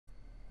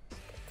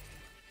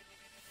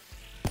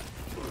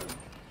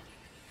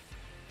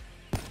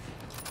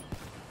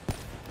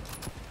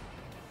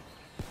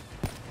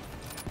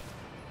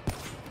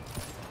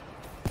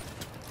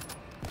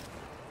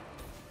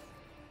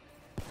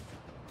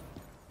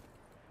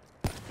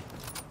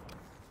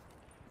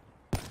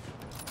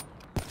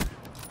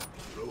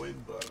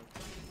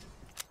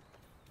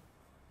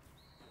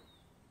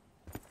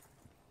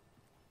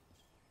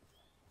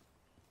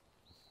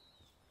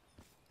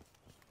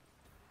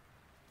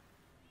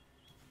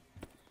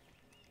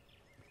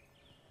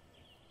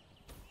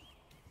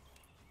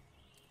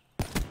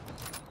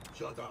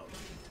Shut down.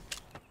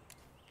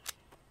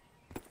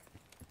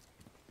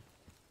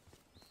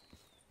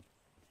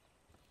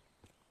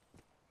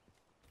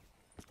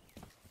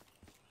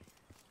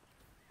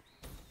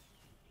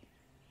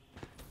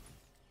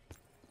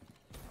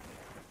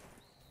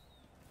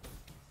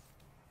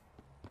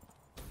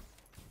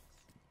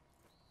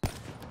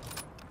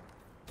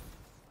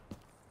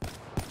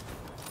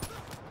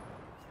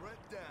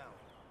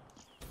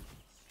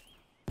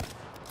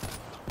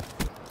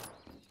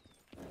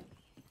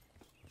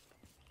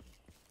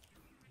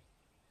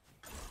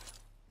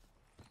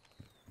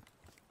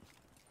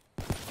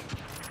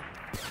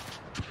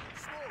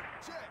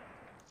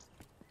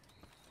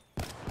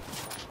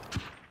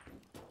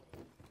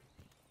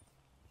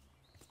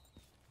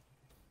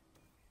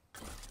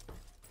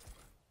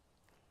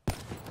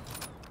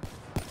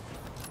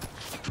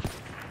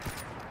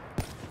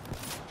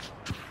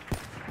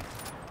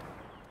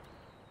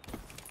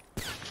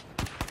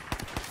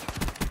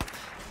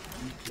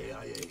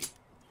 KIA.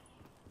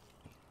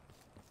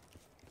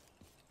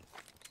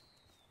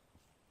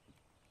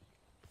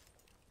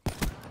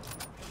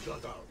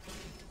 Shut down.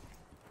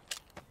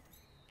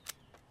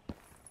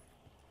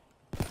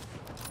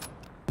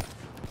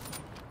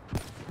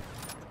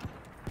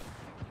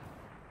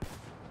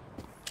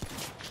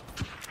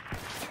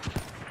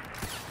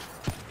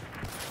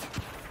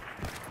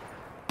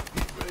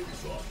 Get ready,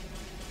 son.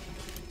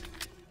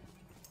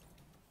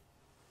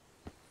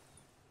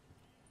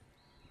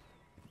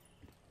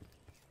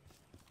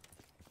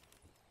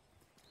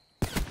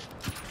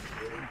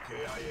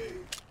 KIA.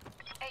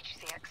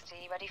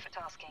 HCXT ready for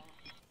tasking.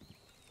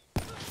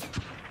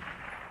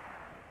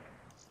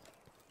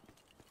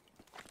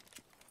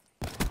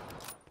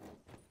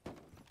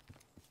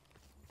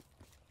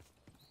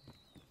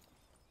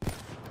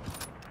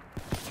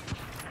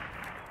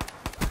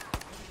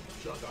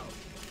 Shut down.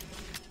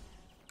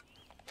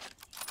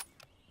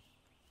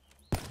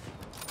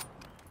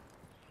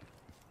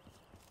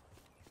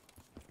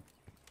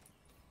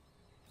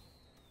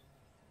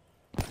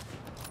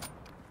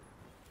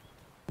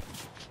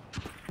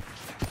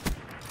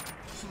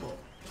 Smoke.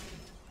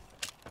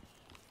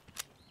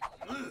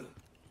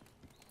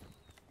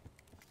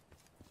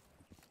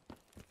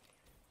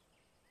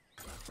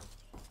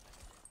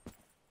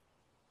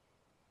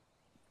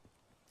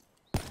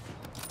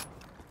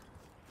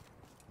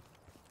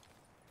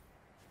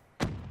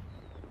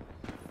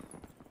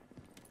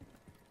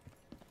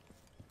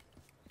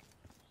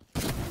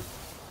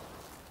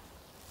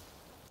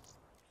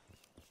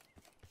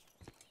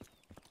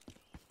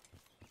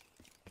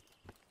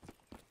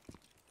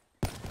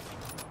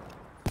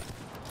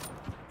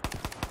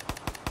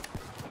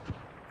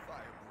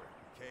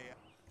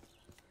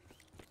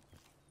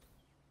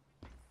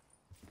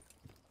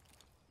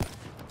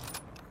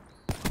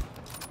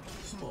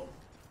 Smoke.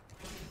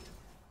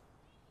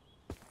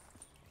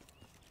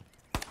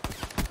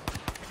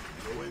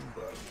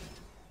 November.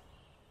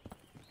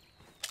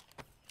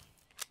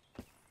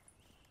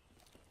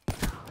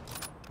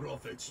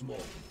 Prophet smoke.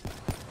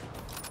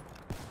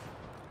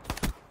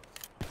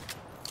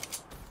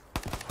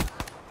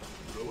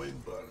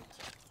 November.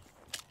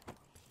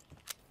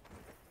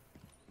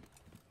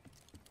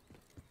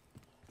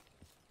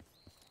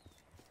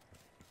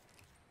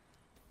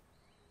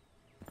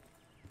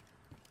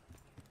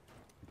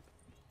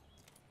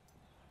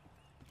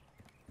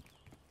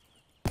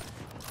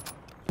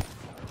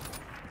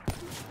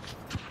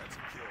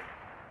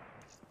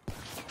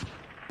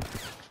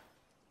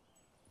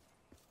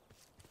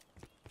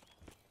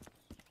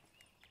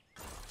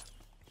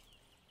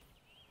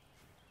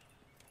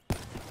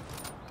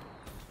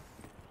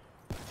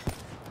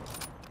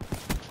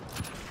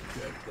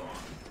 Dead gone.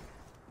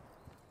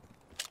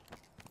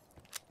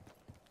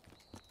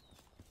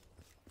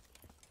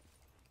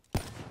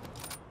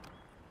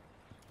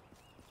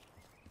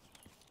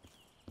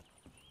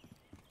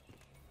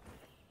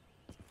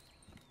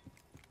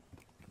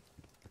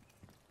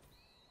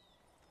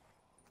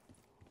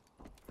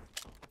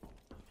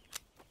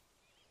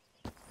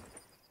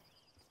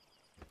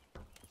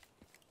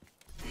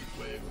 Heat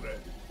wave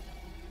ready.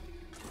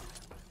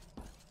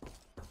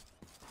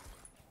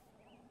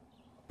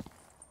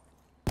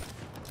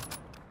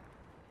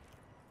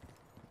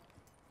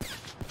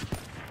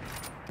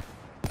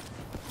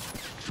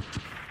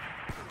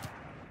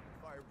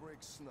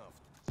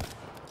 Snuffed.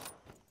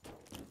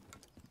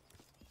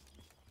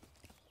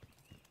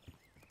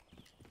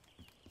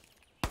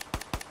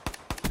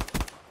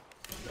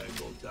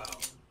 Tango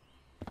down.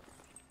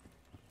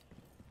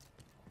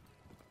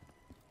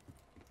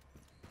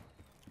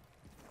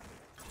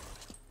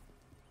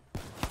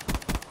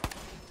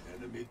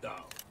 Enemy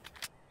down.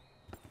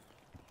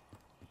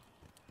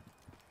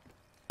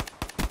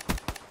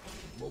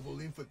 Mobile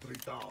infantry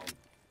down.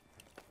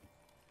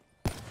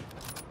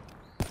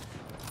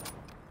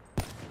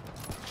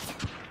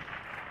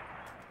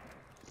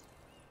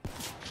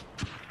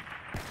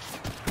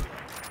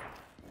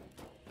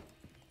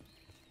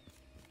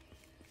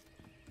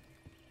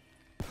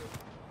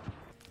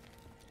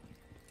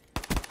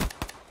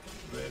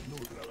 Red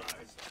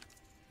neutralized.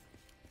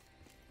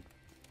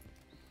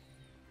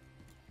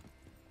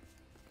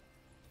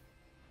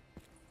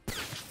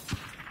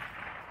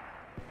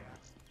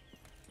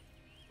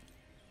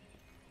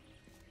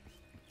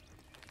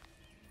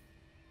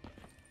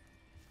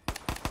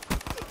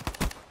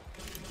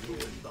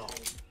 down.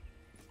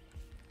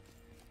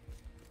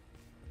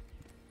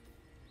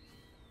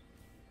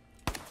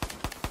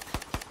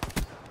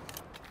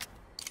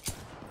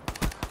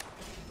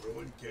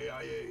 Throwing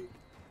KIA.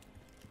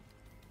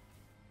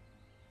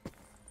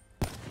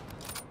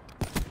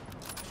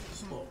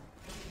 Smoke.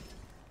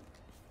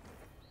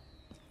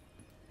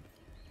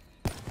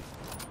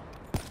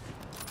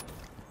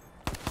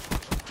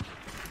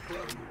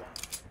 Clearing one.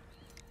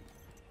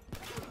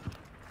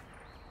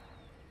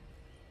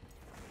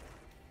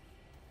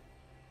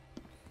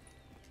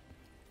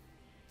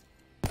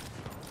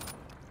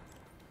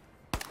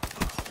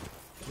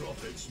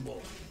 Dropping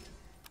smoke.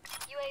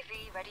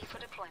 UAV ready for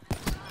deployment.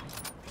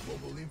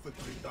 Mobile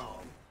infantry down.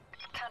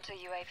 Counter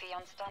UAV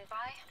on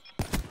standby.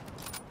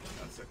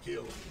 That's a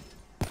kill.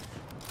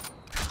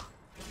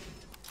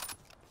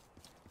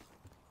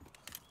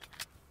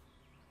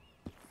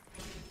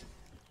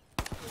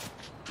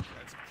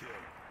 That's a kill.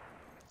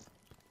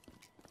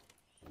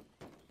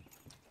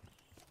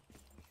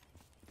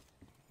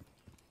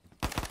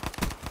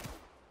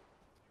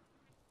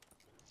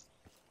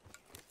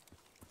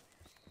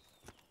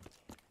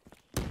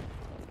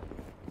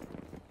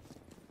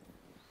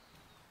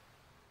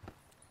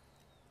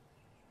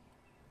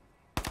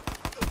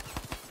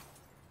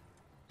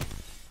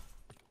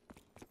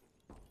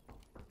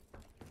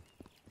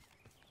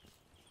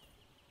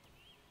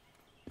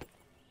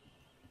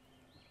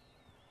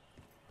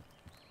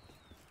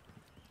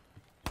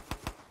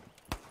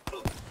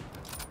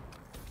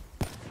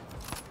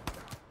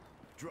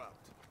 Dropped.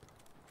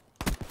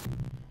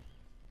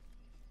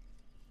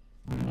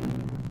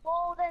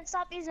 Well, then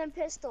stop using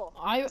pistol.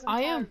 I 'cause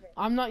I'm tired am. of it.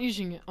 I'm not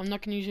using it. I'm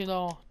not gonna use it at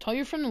all. Tell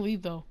your friend to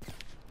leave though.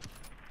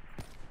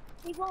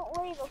 He won't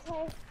leave,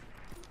 okay?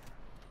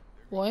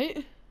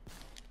 What?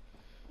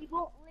 He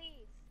won't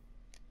leave.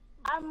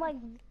 I'm like,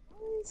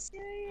 really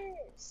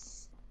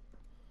serious.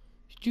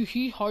 Dude,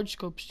 he hard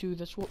scopes too.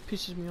 That's what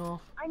pisses me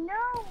off. I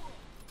know.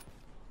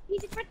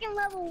 He's a freaking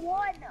level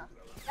 1.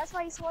 That's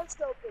why he's hard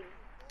scoping.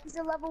 He's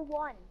a level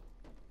 1.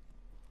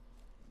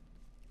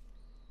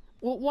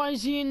 Well, why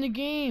is he in the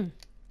game?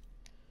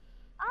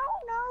 I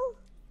don't know.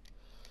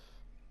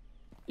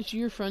 Is he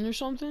your friend or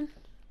something?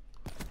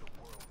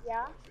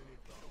 Yeah.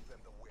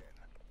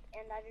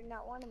 And I did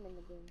not want him in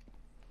the game.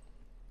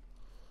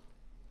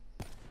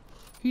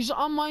 He's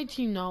on my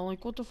team now.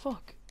 Like, what the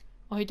fuck?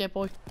 I hate that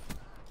boy.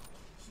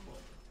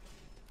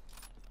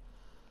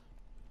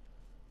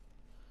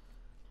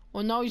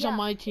 Well, now he's on Yeah.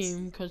 my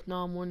team because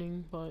now I'm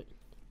winning. But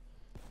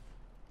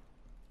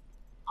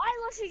I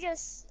literally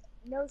just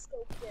no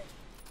scoped him.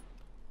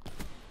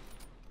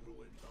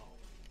 Ruin down.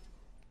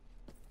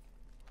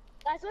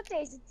 Guys, what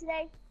day is it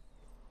today?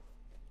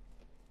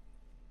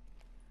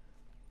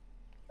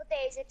 What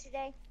day is it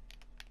today?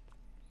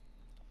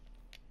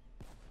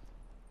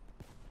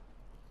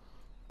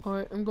 all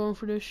right, I'm going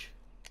for this.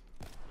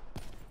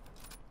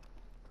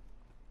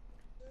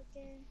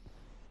 Okay.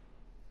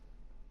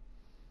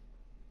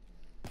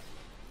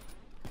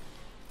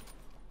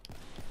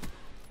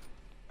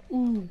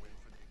 Ooh.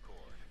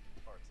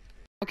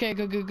 Okay,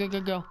 go, go, go,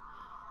 go, go.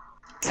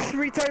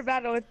 Retard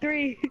battle in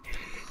 3,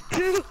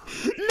 2.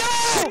 No!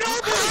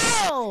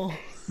 How?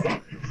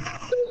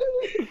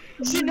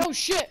 Shit, no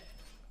shit.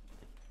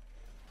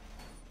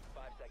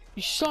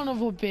 You son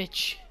of a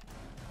bitch.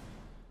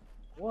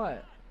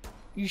 What?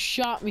 You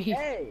shot me.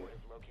 Hey!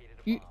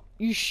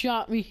 You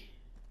shot me.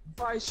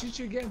 If I shoot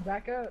you again,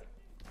 back up.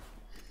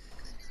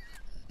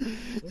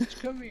 Let's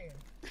come here.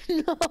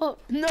 No,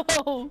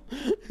 no,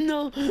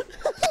 no,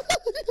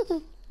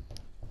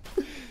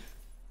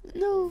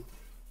 no,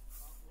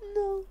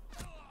 no,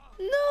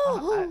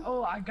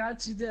 no. I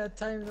got you that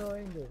time, no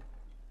angle.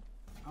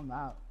 I'm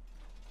out.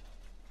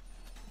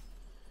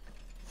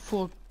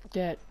 Fuck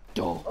that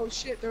dog. Oh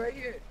shit, they're right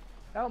here.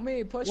 Help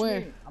me, push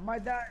Where? me. I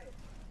might die.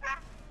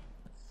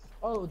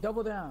 Oh,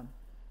 double down.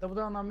 Double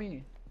down on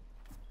me.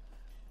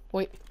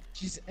 Wait,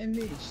 She's in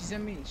me. She's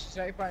in me. She's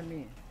right by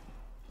me.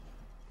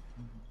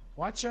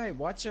 Watch right.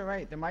 Watch your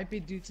right. There might be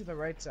dude to the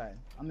right side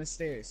on the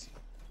stairs.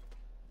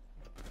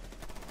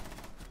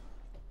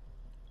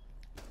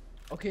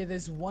 Okay,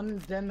 there's one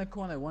down the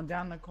corner. One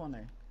down the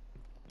corner.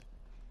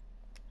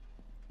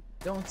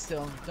 Don't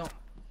still. Don't.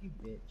 You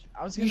bitch.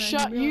 I was gonna.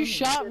 you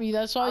shot me.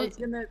 That's I why. was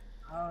gonna.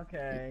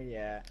 Okay,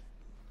 yeah.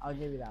 I'll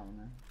give you that one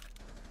then.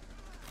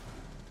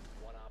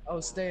 Oh,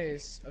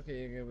 stairs.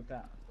 Okay, you're good with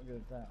that. We're good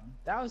with that one.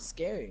 That was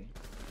scary.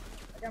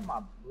 I got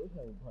my blue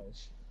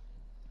push.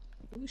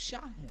 Who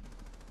shot him?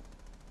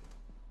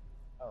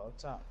 Oh, up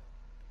top.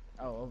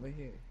 Oh, over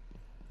here.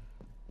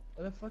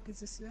 Where the fuck is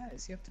this at?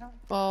 Is he up top?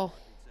 Oh,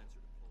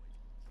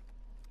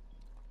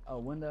 Oh,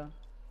 window.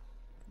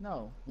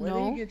 No. Where No.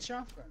 did you get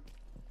shot from?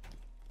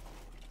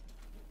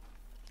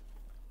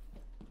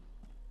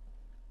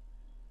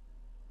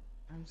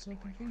 I'm so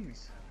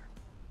confused.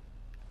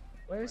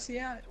 Where is he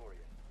at?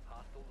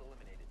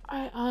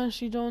 I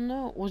honestly don't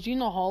know. Was he in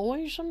the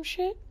hallway or some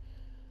shit?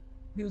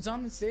 He was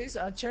on the stairs.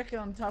 I'll check it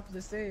on top of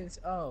the stairs.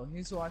 Oh,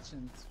 he's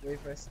watching. Wait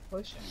for us to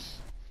push him.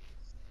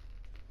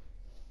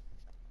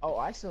 Oh,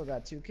 I still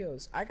got 2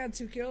 kills. I got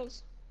 2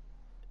 kills.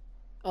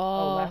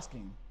 Oh, last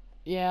game.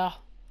 Yeah.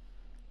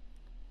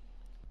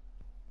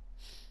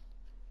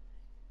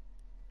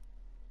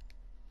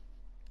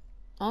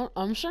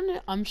 I'm starting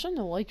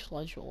to like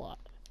Sledge a lot.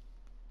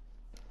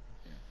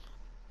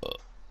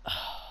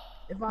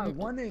 If I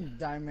wanted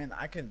diamond,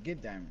 I could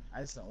get diamond.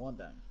 I just don't want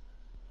diamond.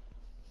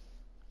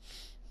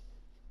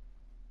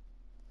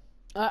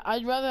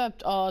 I'd rather have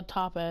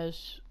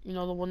Topaz. You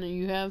know, the one that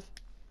you have.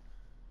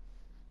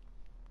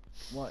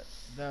 What?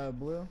 The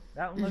blue?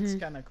 That one looks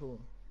kind of cool.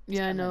 It's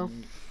Yeah, I kinda know.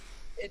 neat.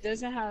 It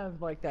doesn't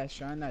have like that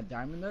shine that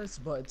diamond does,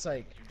 but it's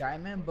like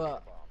diamond,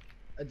 but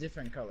a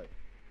different color.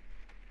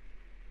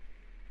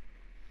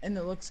 And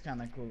it looks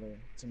kind of cooler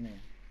to me.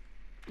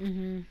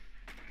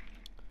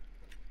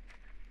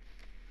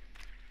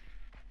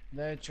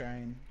 They're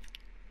trying.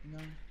 No,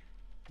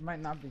 might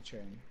not be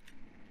trying.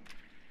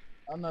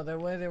 Oh no, they're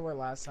where they were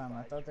last time.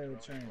 I thought they were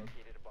trying.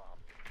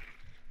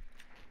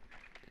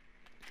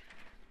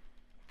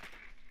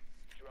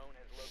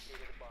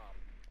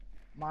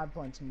 My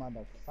points,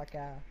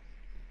 motherfucker.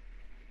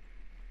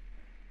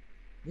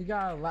 We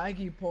got a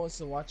laggy pulse,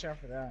 so watch out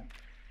for that.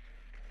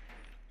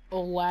 A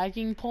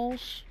lagging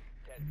pulse?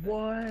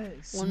 What?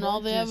 Well, now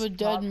they have a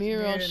dead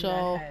Miro,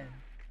 so...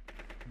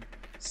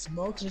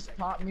 Smoke just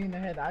popped me in the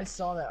head. I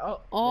saw that.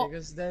 Oh,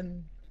 because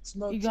then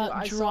Smoke you too. got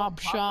I drop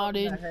saw him pop up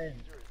in the shotted.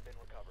 head.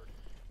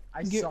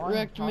 I Get saw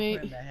wrecked, him pop mate.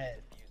 her in the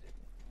head.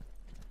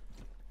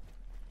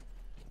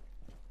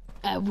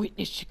 I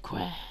witnessed a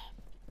crime.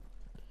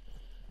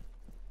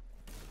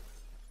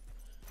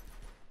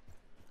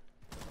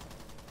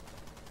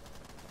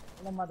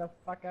 Hello,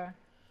 motherfucker.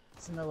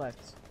 It's in the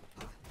left.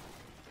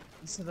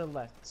 It's to the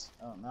left.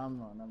 Oh, no, I'm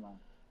wrong. Never mind.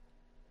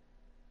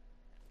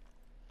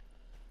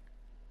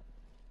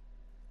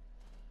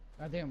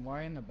 Goddamn,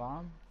 why in the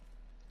bomb?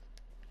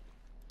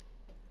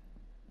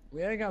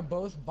 We already got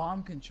both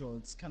bomb control.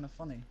 It's kind of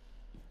funny.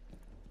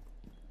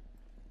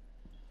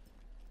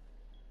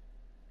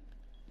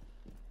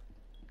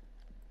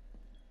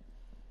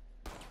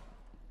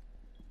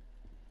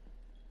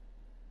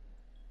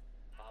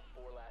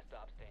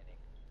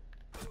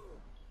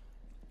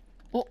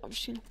 Oh, I've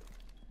seen him.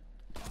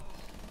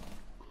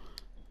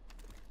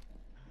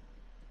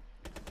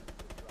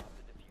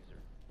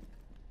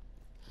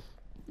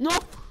 No!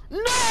 No!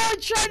 I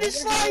tried to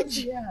slide!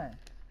 Yeah.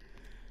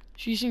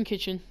 She's in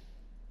kitchen.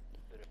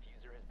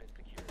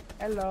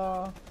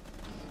 Hello.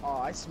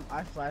 Oh,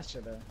 I flashed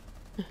at her.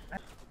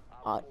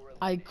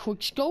 I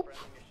quick scope.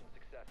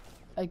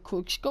 I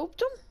quick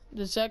scoped him.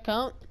 Does that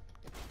count?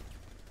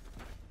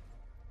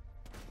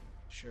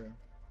 Sure.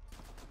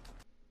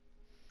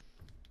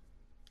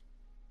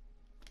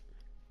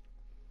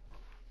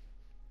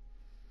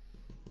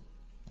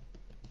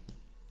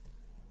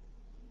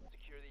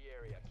 Secure the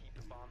area. Keep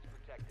the bombs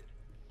protected.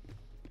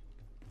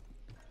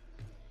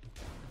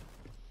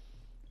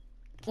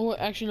 Or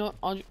actually, no.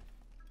 I'll.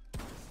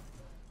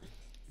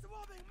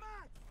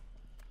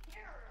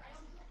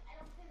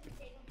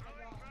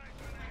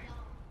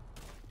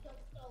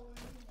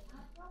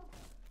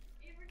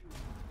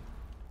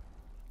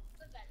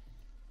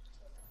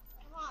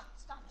 Come on,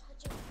 stop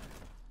touching.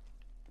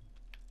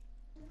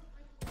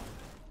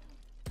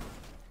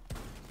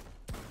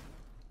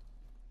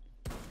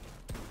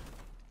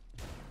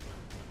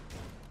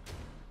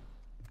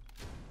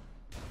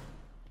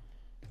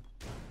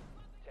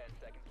 10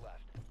 seconds left.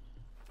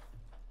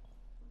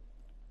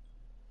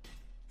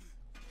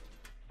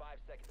 5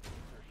 seconds of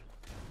insertion.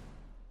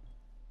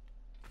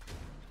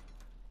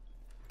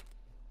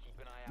 Keep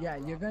an eye out. Yeah,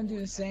 for you're Op gonna do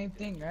 4 the same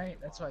attempting thing, to right? defuse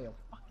the That's bomb. why you're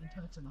fucking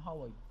turrets in the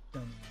hallway,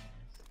 dumbass.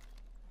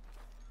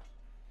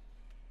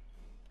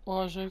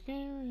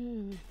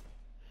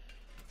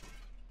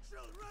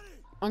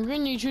 I'm gonna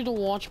need you to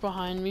watch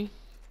behind me.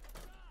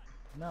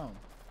 No.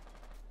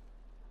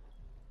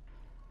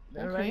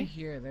 They're Okay. right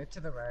here. They're to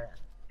the right.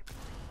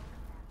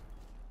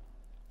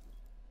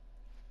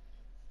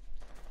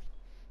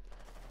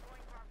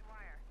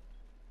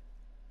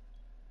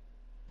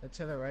 They're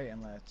to the right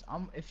and left.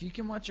 If you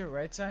can watch your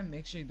right side,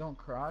 make sure you don't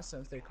cross.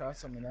 And if they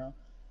cross, let me know.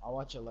 I'll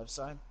watch your left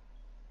side.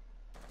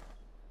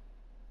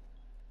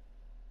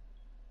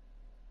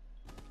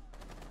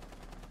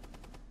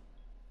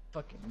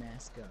 Fucking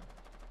mask up.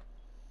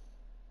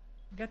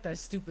 Got that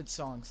stupid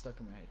song stuck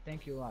in my head.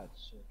 Thank you a lot.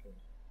 Shit, okay.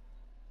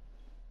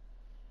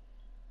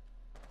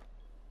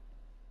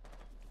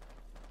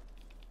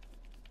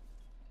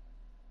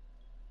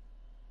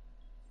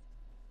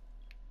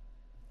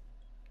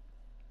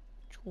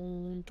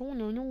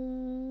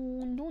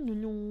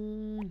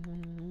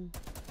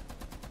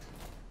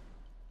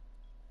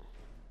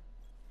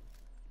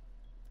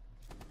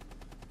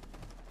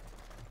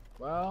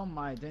 Well,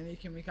 my identity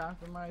can be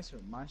compromised,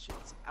 but my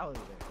shit's out of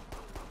there.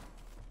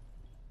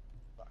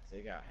 Fuck,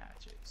 they got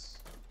hatches.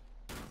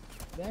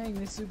 Dang,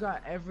 this dude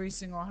got every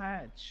single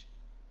hatch.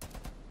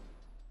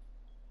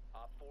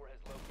 Op 4 has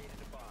located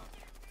a bomb.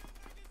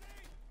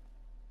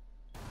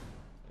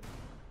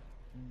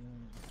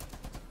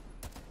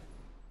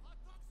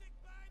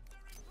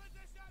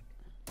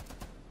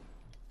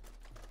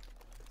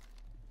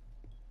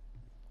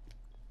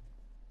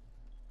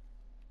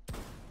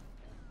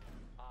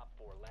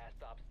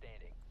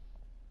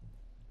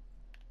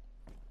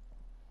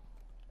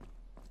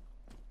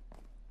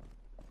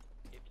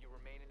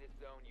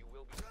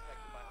 will be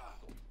detected by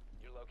hostiles.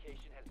 Your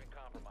location has been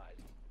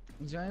compromised.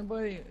 Is there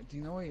anybody? Do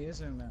you know where he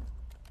is or not?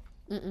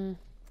 Mm-mm.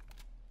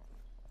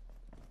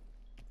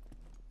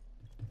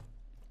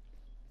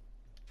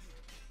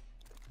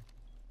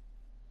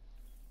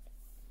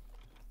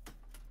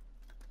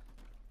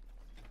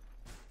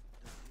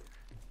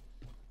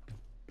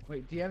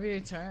 Wait, do you have your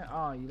turn?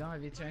 Oh, you don't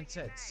have your turn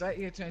set. Set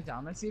your turn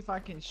down. Let's see if I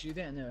can shoot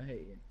it and it'll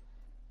hit you.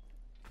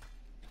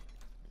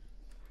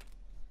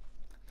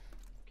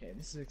 Okay,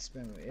 this is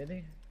experiment.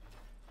 Ready?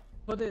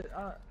 Put it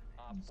Op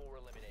 4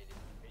 eliminated.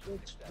 Mission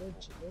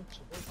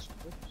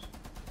successful.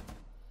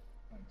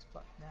 Like,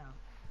 fuck now.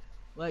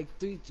 Like,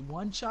 dude,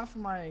 one shot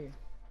from my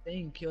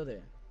thing killed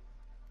it.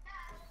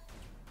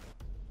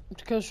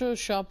 It's because it was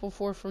shot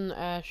before from the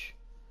ash.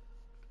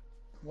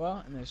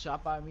 Well, and then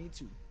shot by me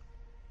too.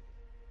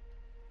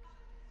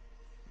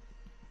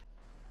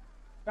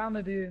 Found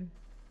the dude.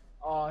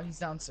 Oh, he's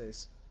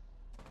downstairs.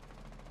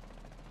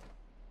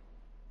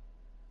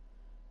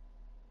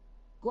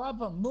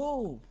 Grab him,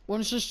 move!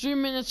 Once it's 3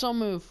 minutes, I'll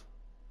move.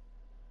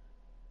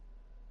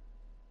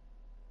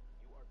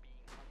 You are being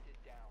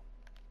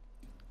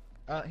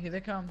hunted down. Here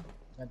they come.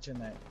 Mention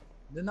that.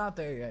 They're not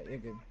there yet. You're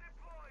good.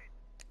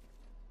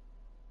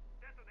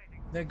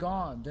 They're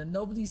gone. Then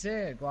nobody's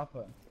there,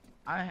 Guapa.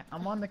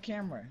 I'm on the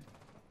camera.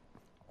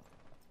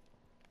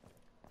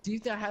 See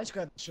if that hatch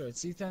got destroyed.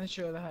 See if that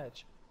destroyed the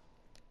hatch.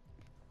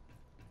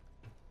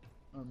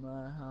 Oh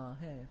my heart,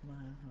 hey, my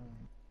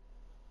home.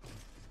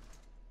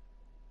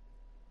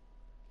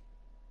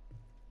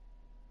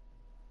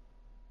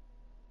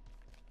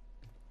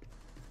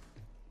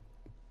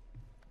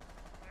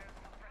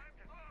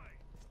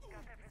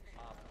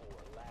 Op 4,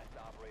 last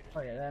operator.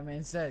 Oh yeah, that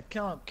man's dead.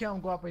 Kill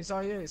him, Guapa. He's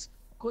all yours.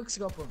 Quick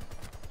scope him.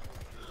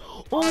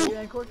 Oh!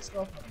 Yeah, quick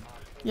scope him.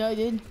 Yeah, I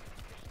did.